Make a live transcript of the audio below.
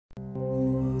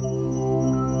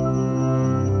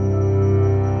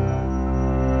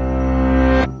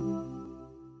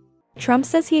Trump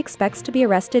says he expects to be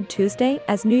arrested Tuesday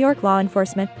as New York law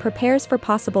enforcement prepares for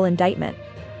possible indictment.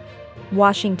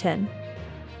 Washington.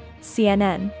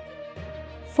 CNN.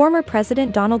 Former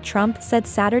President Donald Trump said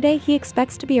Saturday he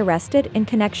expects to be arrested in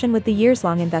connection with the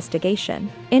years-long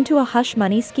investigation into a hush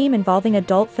money scheme involving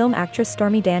adult film actress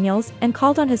Stormy Daniels and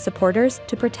called on his supporters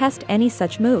to protest any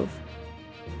such move.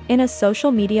 In a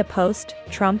social media post,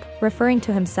 Trump, referring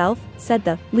to himself, said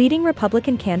the leading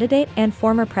Republican candidate and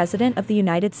former President of the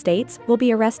United States will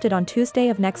be arrested on Tuesday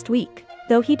of next week,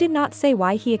 though he did not say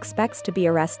why he expects to be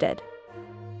arrested.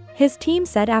 His team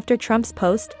said after Trump's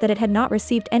post that it had not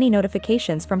received any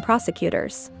notifications from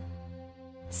prosecutors.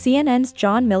 CNN's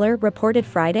John Miller reported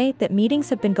Friday that meetings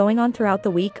have been going on throughout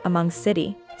the week among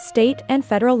city, state, and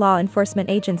federal law enforcement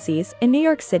agencies in New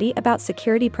York City about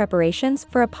security preparations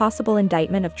for a possible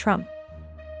indictment of Trump.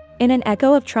 In an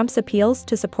echo of Trump's appeals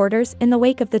to supporters in the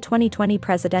wake of the 2020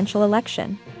 presidential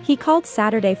election, he called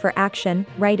Saturday for action,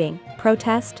 writing,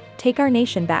 "Protest, take our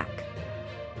nation back."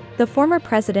 The former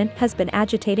president has been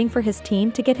agitating for his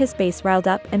team to get his base riled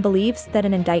up and believes that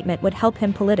an indictment would help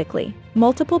him politically.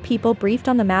 Multiple people briefed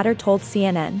on the matter told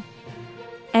CNN.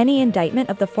 Any indictment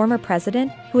of the former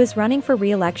president, who is running for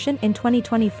re-election in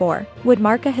 2024, would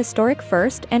mark a historic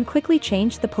first and quickly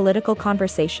change the political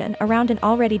conversation around an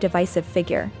already divisive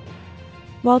figure.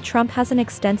 While Trump has an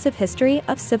extensive history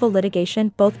of civil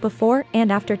litigation both before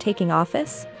and after taking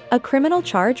office, a criminal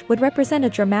charge would represent a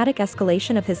dramatic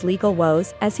escalation of his legal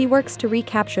woes as he works to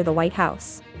recapture the White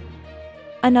House.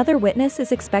 Another witness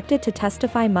is expected to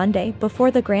testify Monday before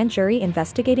the grand jury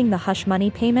investigating the hush money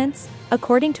payments,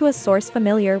 according to a source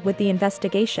familiar with the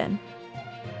investigation.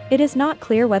 It is not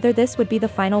clear whether this would be the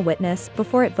final witness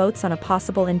before it votes on a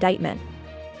possible indictment.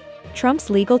 Trump's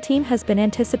legal team has been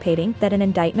anticipating that an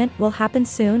indictment will happen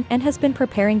soon and has been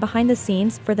preparing behind the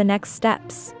scenes for the next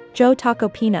steps. Joe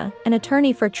Tacopina, an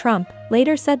attorney for Trump,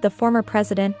 later said the former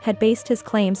president had based his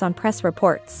claims on press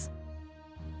reports.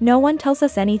 "No one tells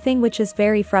us anything, which is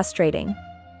very frustrating.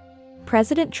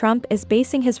 President Trump is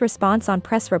basing his response on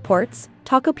press reports,"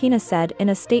 Tacopina said in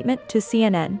a statement to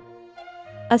CNN.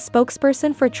 A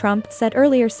spokesperson for Trump said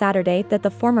earlier Saturday that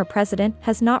the former president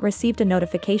has not received a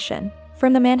notification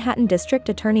from the Manhattan District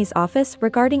Attorney's Office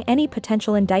regarding any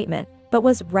potential indictment, but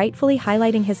was rightfully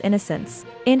highlighting his innocence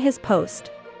in his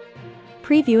post.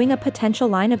 Previewing a potential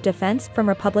line of defense from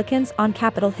Republicans on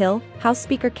Capitol Hill, House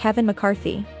Speaker Kevin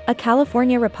McCarthy, a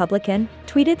California Republican,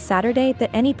 tweeted Saturday that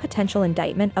any potential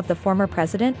indictment of the former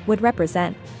president would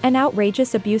represent an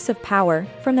outrageous abuse of power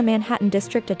from the Manhattan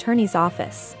District Attorney's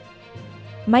Office.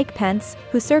 Mike Pence,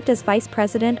 who served as vice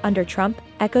president under Trump,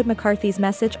 echoed McCarthy's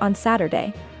message on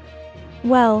Saturday.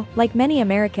 "Well, like many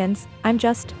Americans, I'm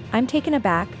taken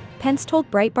aback," Pence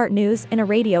told Breitbart News in a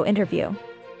radio interview.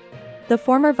 The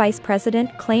former vice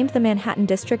president claimed the Manhattan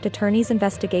District Attorney's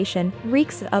investigation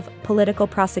reeks of political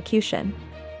prosecution.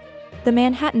 The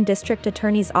Manhattan District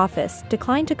Attorney's Office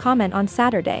declined to comment on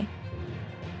Saturday.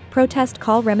 Protest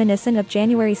call reminiscent of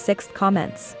January 6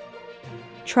 comments.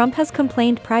 Trump has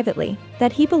complained privately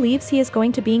that he believes he is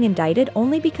going to being indicted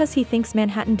only because he thinks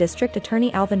Manhattan District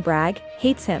Attorney Alvin Bragg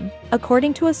hates him,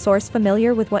 according to a source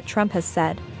familiar with what Trump has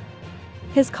said.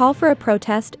 His call for a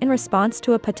protest in response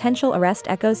to a potential arrest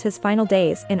echoes his final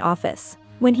days in office,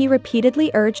 when he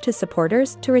repeatedly urged his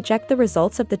supporters to reject the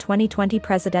results of the 2020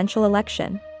 presidential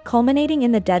election, culminating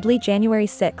in the deadly January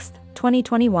 6,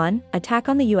 2021, attack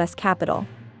on the U.S. Capitol.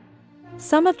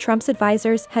 Some of Trump's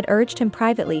advisors had urged him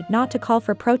privately not to call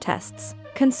for protests,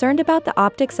 concerned about the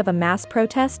optics of a mass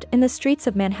protest in the streets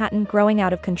of Manhattan growing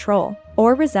out of control,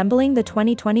 or resembling the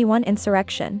 2021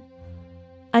 insurrection.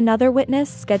 Another witness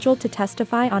scheduled to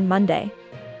testify on Monday.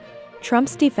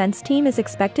 Trump's defense team is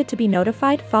expected to be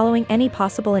notified following any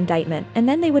possible indictment, and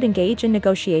then they would engage in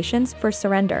negotiations for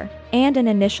surrender and an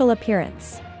initial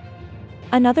appearance.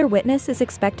 Another witness is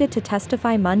expected to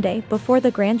testify Monday before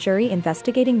the grand jury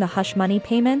investigating the hush money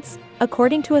payments,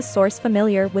 according to a source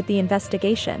familiar with the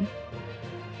investigation.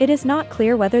 It is not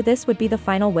clear whether this would be the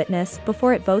final witness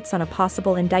before it votes on a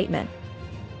possible indictment.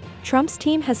 Trump's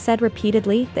team has said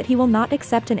repeatedly that he will not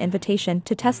accept an invitation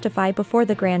to testify before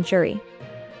the grand jury.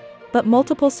 But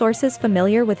multiple sources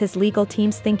familiar with his legal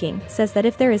team's thinking says that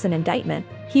if there is an indictment,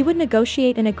 he would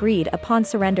negotiate an agreed-upon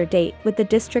surrender date with the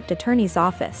district attorney's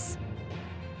office.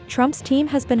 Trump's team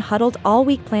has been huddled all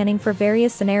week planning for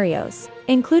various scenarios,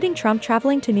 including Trump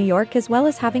traveling to New York as well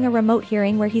as having a remote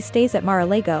hearing where he stays at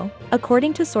Mar-a-Lago,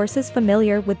 according to sources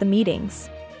familiar with the meetings.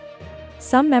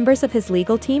 Some members of his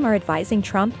legal team are advising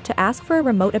Trump to ask for a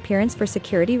remote appearance for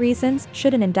security reasons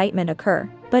should an indictment occur,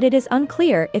 but it is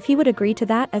unclear if he would agree to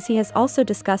that, as he has also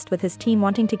discussed with his team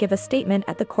wanting to give a statement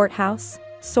at the courthouse,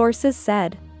 sources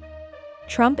said.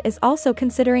 Trump is also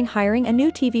considering hiring a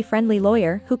new TV-friendly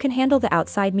lawyer who can handle the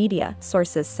outside media,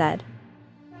 sources said.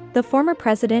 The former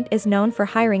president is known for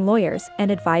hiring lawyers and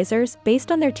advisors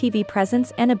based on their TV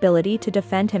presence and ability to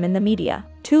defend him in the media.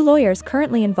 Two lawyers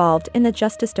currently involved in the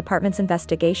Justice Department's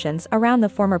investigations around the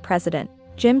former president,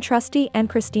 Jim Trusty and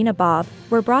Christina Bobb,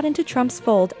 were brought into Trump's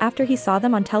fold after he saw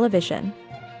them on television.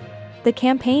 The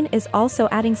campaign is also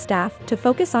adding staff to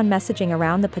focus on messaging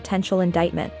around the potential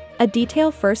indictment, a detail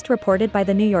first reported by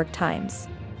the New York Times.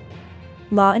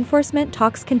 Law enforcement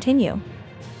talks continue.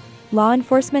 Law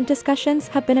enforcement discussions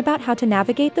have been about how to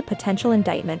navigate the potential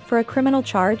indictment for a criminal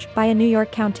charge by a New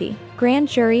York County grand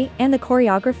jury and the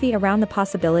choreography around the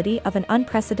possibility of an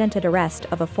unprecedented arrest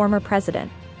of a former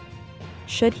president.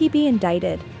 Should he be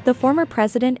indicted, the former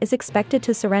president is expected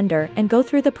to surrender and go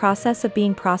through the process of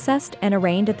being processed and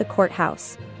arraigned at the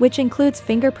courthouse, which includes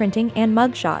fingerprinting and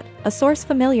mugshot, a source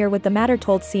familiar with the matter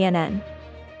told CNN.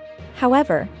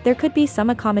 However, there could be some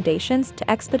accommodations to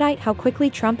expedite how quickly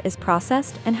Trump is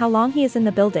processed and how long he is in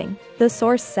the building, the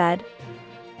source said.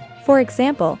 For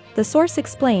example, the source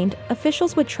explained,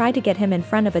 officials would try to get him in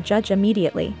front of a judge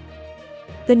immediately.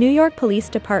 The New York Police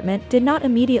Department did not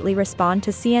immediately respond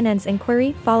to CNN's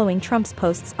inquiry following Trump's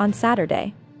posts on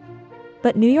Saturday.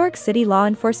 But New York City law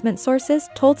enforcement sources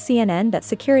told CNN that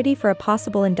security for a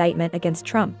possible indictment against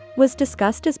Trump was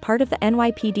discussed as part of the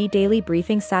NYPD daily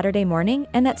briefing Saturday morning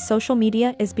and that social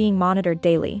media is being monitored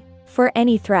daily for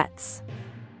any threats.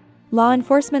 Law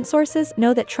enforcement sources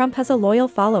know that Trump has a loyal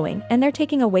following and they're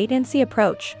taking a wait-and-see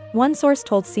approach, one source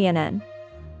told CNN.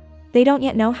 They don't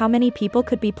yet know how many people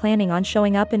could be planning on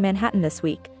showing up in Manhattan this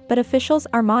week, but officials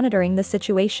are monitoring the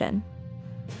situation.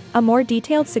 A more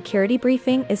detailed security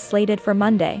briefing is slated for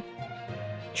Monday.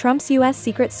 Trump's U.S.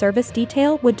 Secret Service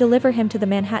detail would deliver him to the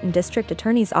Manhattan District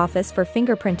Attorney's office for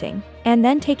fingerprinting, and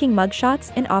then taking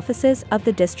mugshots in offices of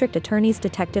the District Attorney's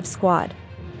detective squad.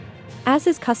 As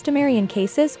is customary in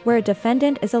cases where a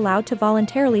defendant is allowed to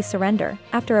voluntarily surrender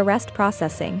after arrest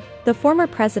processing, the former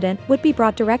president would be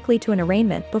brought directly to an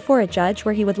arraignment before a judge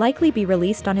where he would likely be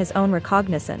released on his own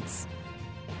recognizance.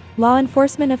 Law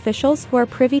enforcement officials who are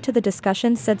privy to the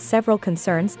discussions said several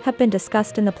concerns have been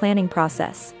discussed in the planning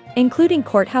process, including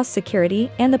courthouse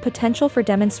security and the potential for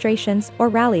demonstrations or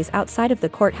rallies outside of the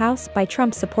courthouse by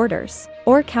Trump supporters,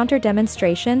 or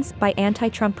counter-demonstrations by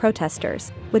anti-Trump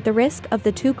protesters, with the risk of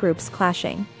the two groups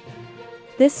clashing.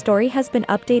 This story has been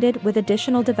updated with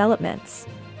additional developments.